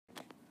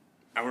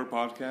Our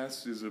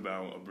podcast is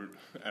about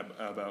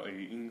a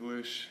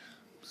English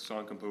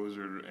song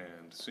composer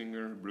and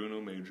singer,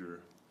 Bruno Major.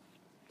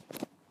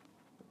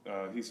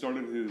 He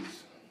started his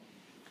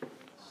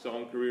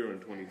song career in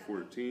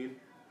 2014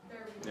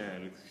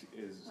 and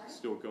is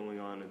still going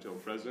on until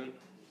present.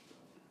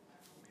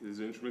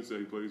 His instruments that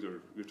he plays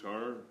are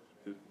guitar,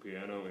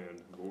 piano,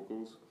 and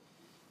vocals.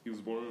 He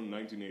was born in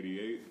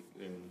 1988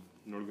 in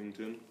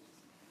Northington,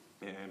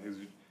 and his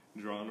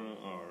genre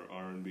are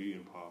R&B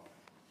and pop.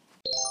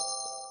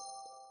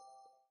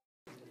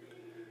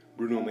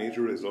 Bruno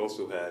Major has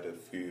also had a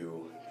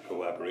few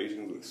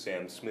collaborations with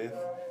Sam Smith,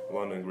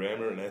 London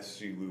Grammar, and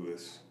S.G.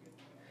 Lewis.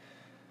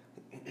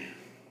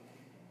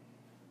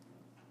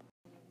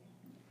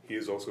 He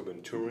has also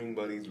been touring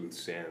buddies with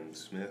Sam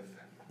Smith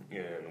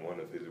in one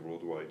of his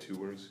worldwide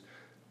tours.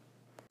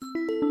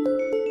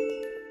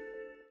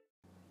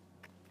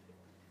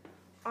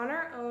 On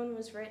Our Own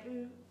was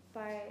written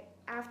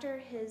after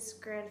his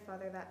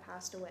grandfather that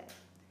passed away.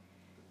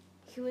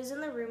 He was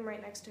in the room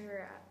right next to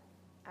her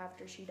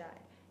after she died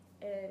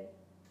and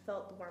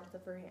felt the warmth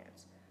of her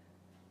hands.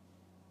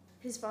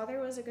 His father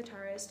was a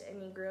guitarist and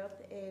he grew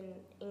up in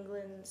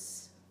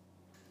England's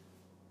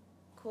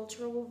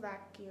cultural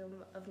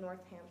vacuum of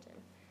Northampton.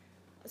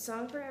 A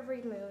Song for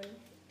Every Moon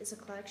is a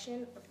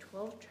collection of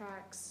 12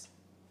 tracks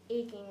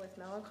aching with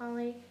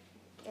melancholy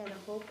and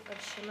a hope of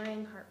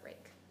shimmering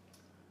heartbreak.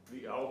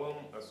 The album,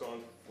 A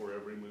Song for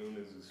Every Moon,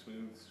 is a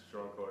smooth,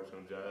 strong collection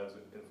of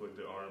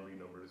jazz-inflected R&B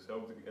numbers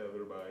held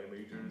together by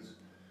Major's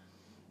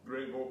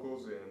great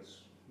vocals and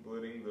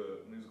splitting the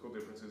musical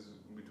differences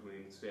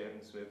between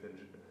Sam Smith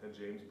and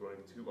James Blunt,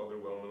 two other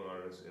well-known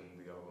artists in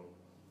the album.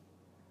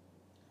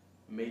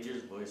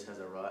 Major's voice has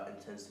a raw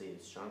intensity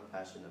and strong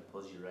passion that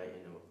pulls you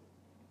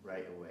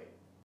right away.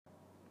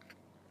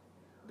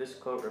 This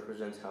quote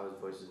represents how his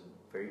voice is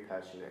very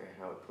passionate and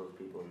how it pulls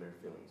people in their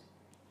feelings.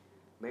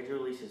 Major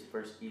released his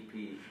first EP,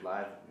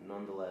 Live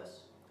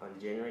Nonetheless, on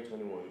January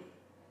 21.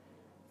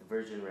 The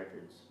Virgin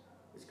Records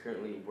is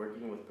currently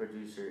working with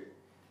producer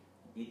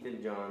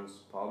Ethan Johns,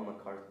 Paul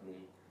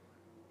McCartney,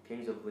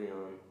 Kings of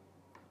Leon,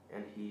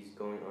 and he's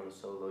going on a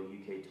solo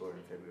UK tour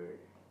in February.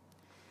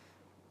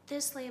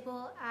 This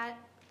label at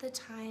the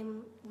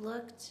time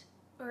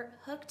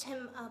hooked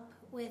him up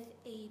with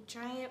a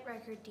giant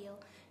record deal,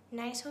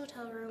 nice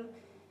hotel room,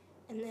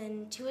 and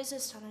then to his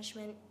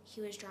astonishment, he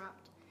was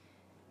dropped.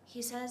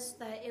 He says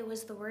that it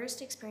was the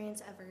worst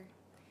experience ever.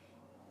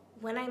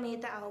 When I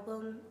made the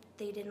album,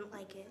 they didn't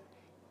like it.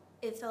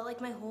 It felt like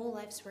my whole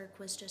life's work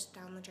was just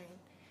down the drain,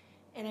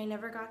 and I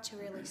never got to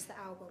release the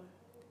album.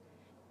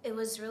 It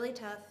was really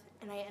tough,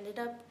 and I ended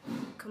up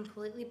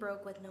completely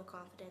broke with no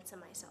confidence in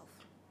myself.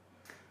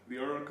 The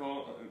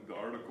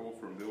article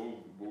from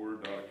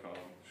Billboard.com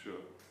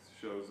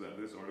shows that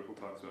this article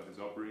talks about his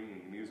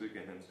upbringing in music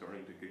and him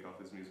starting to kick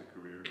off his music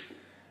career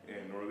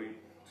in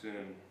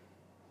Northington,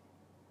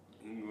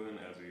 England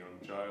as a young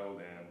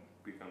child and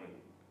becoming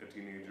a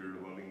teenager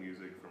loving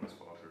music from his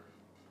father.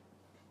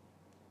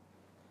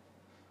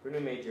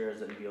 Bruno Major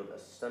has unveiled a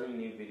stunning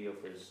new video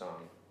for his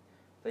song,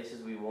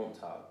 Places We Won't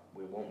Talk,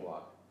 We Won't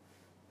Walk.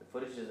 The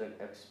footage is an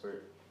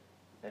excerpt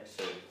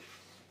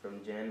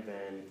from Jan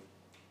Van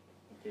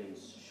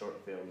Eyck's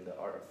short film, The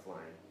Art of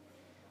Flying,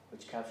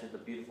 which captures the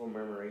beautiful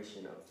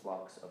murmuration of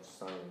flocks of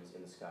suns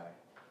in the sky.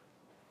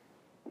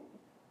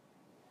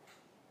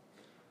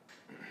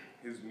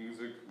 His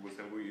music was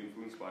heavily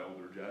influenced by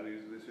older jazz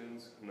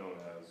musicians known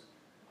as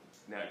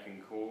Nat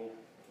King Cole,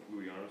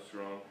 Louis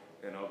Armstrong,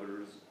 and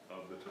others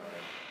of the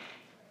time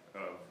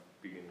of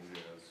beginning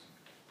jazz.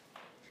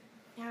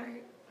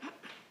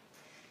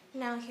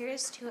 Now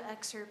here's two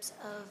excerpts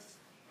of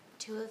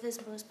two of his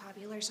most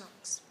popular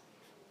songs.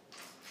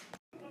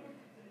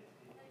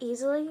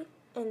 Easily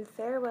and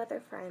Fair Weather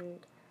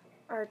Friend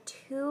are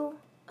two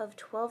of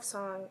 12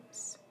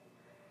 songs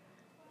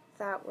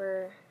that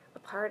were a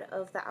part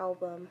of the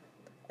album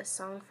A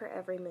Song for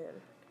Every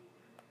Moon.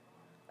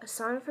 A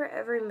Song for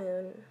Every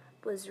Moon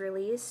was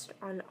released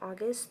on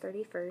August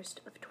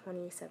 31st of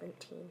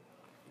 2017.